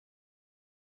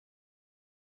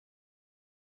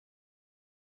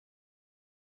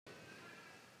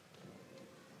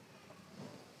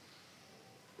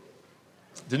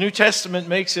The New Testament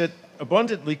makes it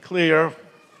abundantly clear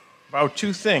about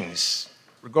two things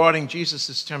regarding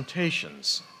Jesus'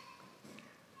 temptations.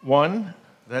 One,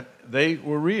 that they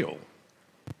were real.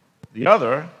 The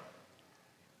other,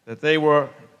 that they were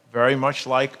very much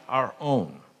like our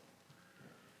own.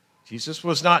 Jesus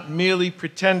was not merely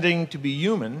pretending to be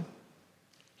human.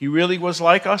 He really was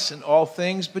like us in all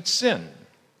things but sin.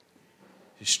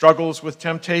 His struggles with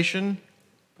temptation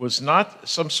was not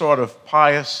some sort of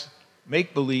pious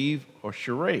make-believe or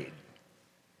charade.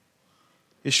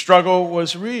 His struggle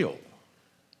was real.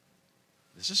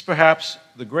 This is perhaps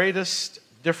the greatest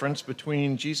difference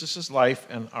between Jesus' life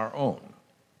and our own.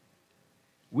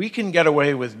 We can get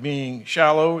away with being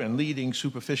shallow and leading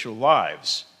superficial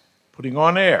lives, putting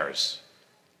on airs,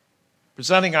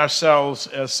 presenting ourselves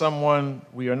as someone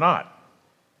we are not,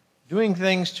 doing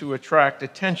things to attract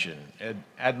attention and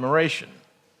admiration.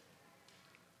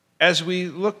 As we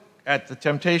look at the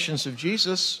temptations of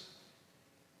Jesus,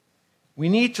 we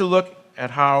need to look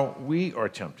at how we are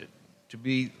tempted to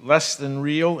be less than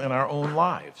real in our own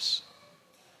lives.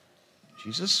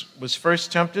 Jesus was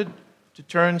first tempted to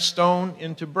turn stone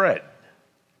into bread.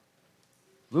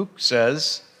 Luke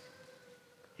says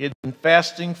he had been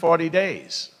fasting 40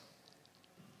 days.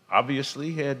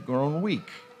 Obviously, he had grown weak.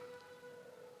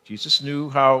 Jesus knew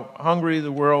how hungry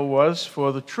the world was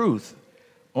for the truth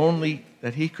only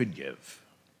that he could give.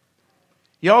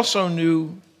 He also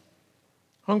knew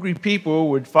hungry people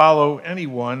would follow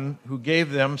anyone who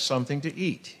gave them something to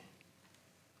eat.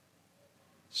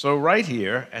 So right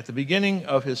here, at the beginning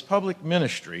of his public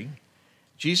ministry,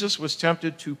 Jesus was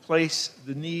tempted to place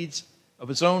the needs of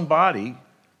his own body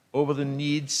over the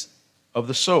needs of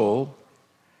the soul,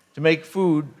 to make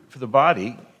food for the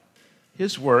body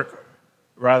his work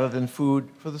rather than food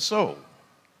for the soul.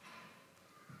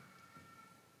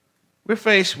 We're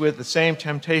faced with the same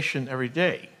temptation every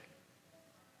day.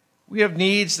 We have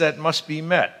needs that must be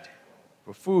met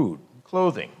for food,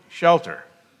 clothing, shelter,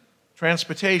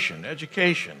 transportation,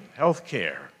 education, health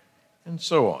care, and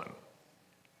so on.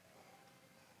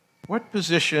 What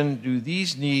position do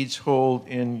these needs hold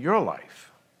in your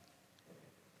life?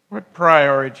 What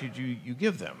priority do you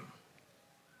give them?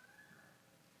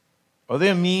 Are they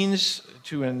a means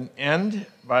to an end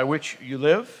by which you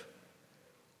live,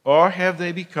 or have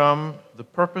they become the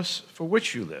purpose for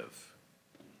which you live?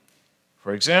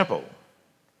 For example,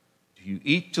 do you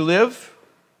eat to live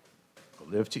or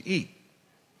live to eat?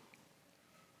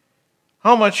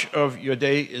 How much of your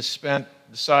day is spent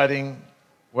deciding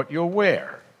what you'll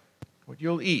wear, what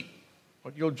you'll eat,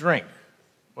 what you'll drink,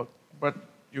 what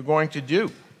you're going to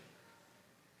do?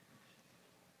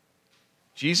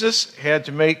 Jesus had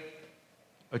to make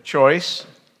a choice,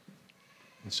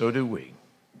 and so do we.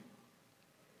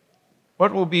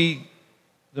 What will be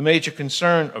the major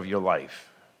concern of your life?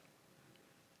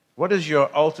 What is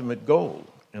your ultimate goal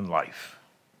in life?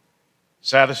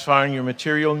 Satisfying your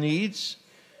material needs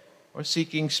or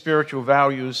seeking spiritual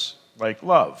values like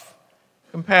love,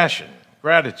 compassion,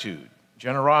 gratitude,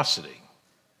 generosity?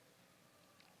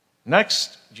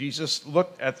 Next, Jesus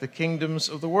looked at the kingdoms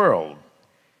of the world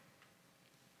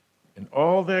in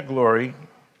all their glory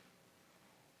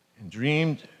and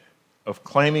dreamed of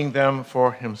claiming them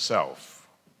for himself.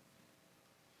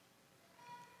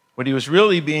 What he was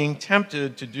really being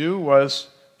tempted to do was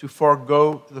to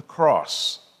forego the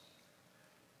cross.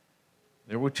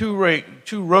 There were two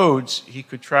roads he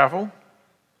could travel.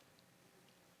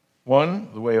 One,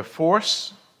 the way of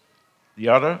force, the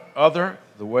other,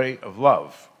 the way of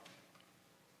love.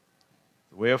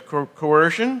 The way of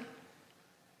coercion,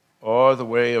 or the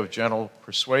way of gentle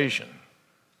persuasion.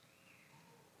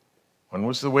 One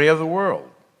was the way of the world,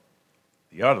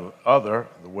 the other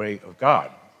the way of God.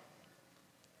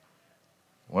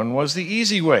 One was the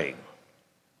easy way,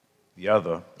 the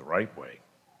other the right way.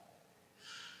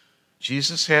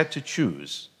 Jesus had to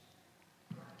choose,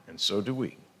 and so do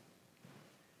we.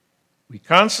 We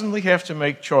constantly have to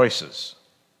make choices.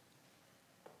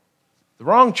 The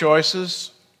wrong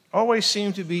choices always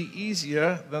seem to be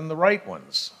easier than the right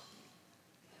ones.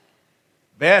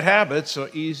 Bad habits are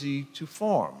easy to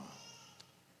form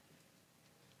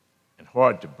and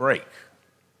hard to break.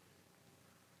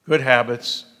 Good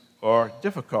habits are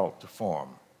difficult to form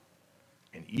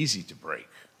and easy to break.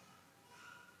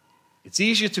 It's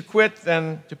easier to quit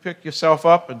than to pick yourself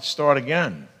up and start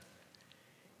again.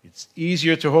 It's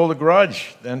easier to hold a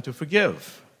grudge than to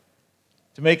forgive,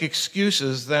 to make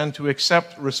excuses than to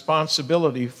accept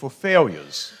responsibility for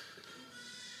failures.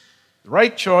 The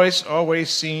right choice always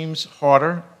seems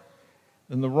harder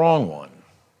than the wrong one.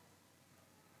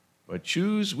 But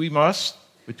choose we must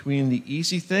between the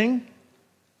easy thing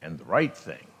and the right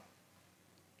thing.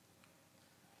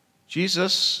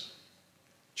 Jesus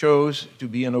chose to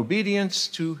be in obedience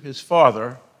to his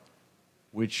Father,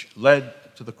 which led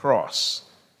to the cross.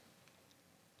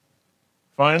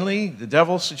 Finally, the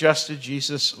devil suggested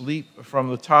Jesus leap from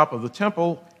the top of the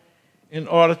temple in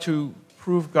order to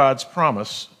prove God's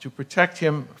promise to protect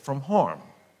him from harm.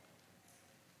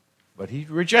 But he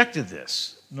rejected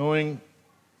this, knowing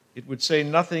it would say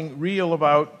nothing real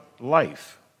about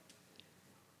life.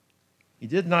 He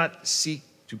did not seek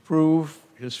to prove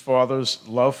his Father's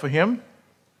love for him.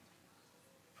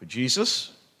 For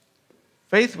Jesus,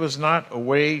 faith was not a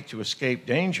way to escape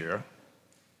danger,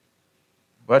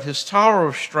 but his tower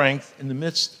of strength in the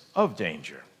midst of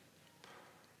danger.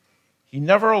 He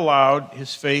never allowed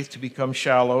his faith to become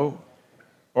shallow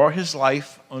or his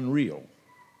life unreal.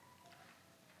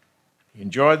 He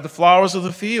enjoyed the flowers of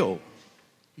the field.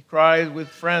 He cried with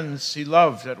friends he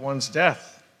loved at one's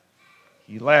death.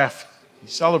 He laughed. He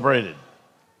celebrated.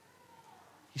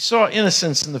 He saw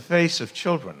innocence in the face of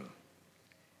children.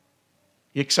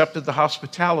 He accepted the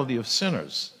hospitality of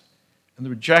sinners and the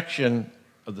rejection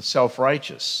of the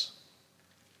self-righteous.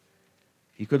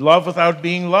 He could love without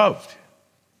being loved,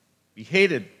 be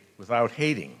hated without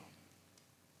hating.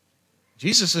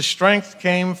 Jesus' strength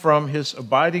came from his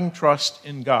abiding trust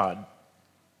in God,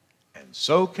 and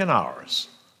so can ours.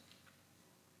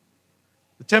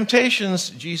 The temptations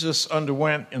Jesus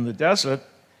underwent in the desert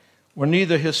were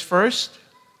neither his first,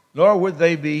 nor would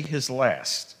they be his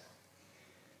last.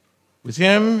 With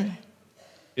him,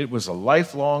 it was a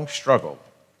lifelong struggle,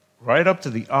 right up to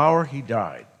the hour he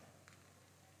died.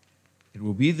 It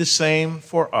will be the same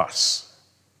for us.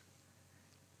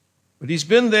 But he's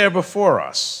been there before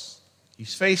us.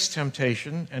 He's faced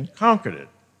temptation and conquered it.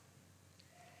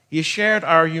 He has shared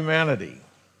our humanity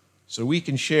so we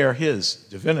can share his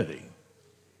divinity.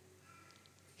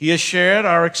 He has shared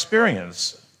our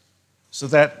experience so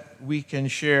that we can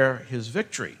share his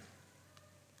victory.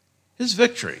 His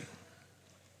victory,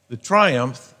 the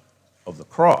triumph of the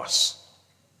cross.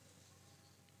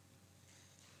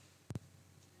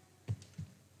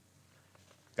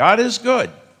 God is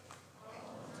good.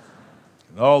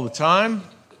 And all the time.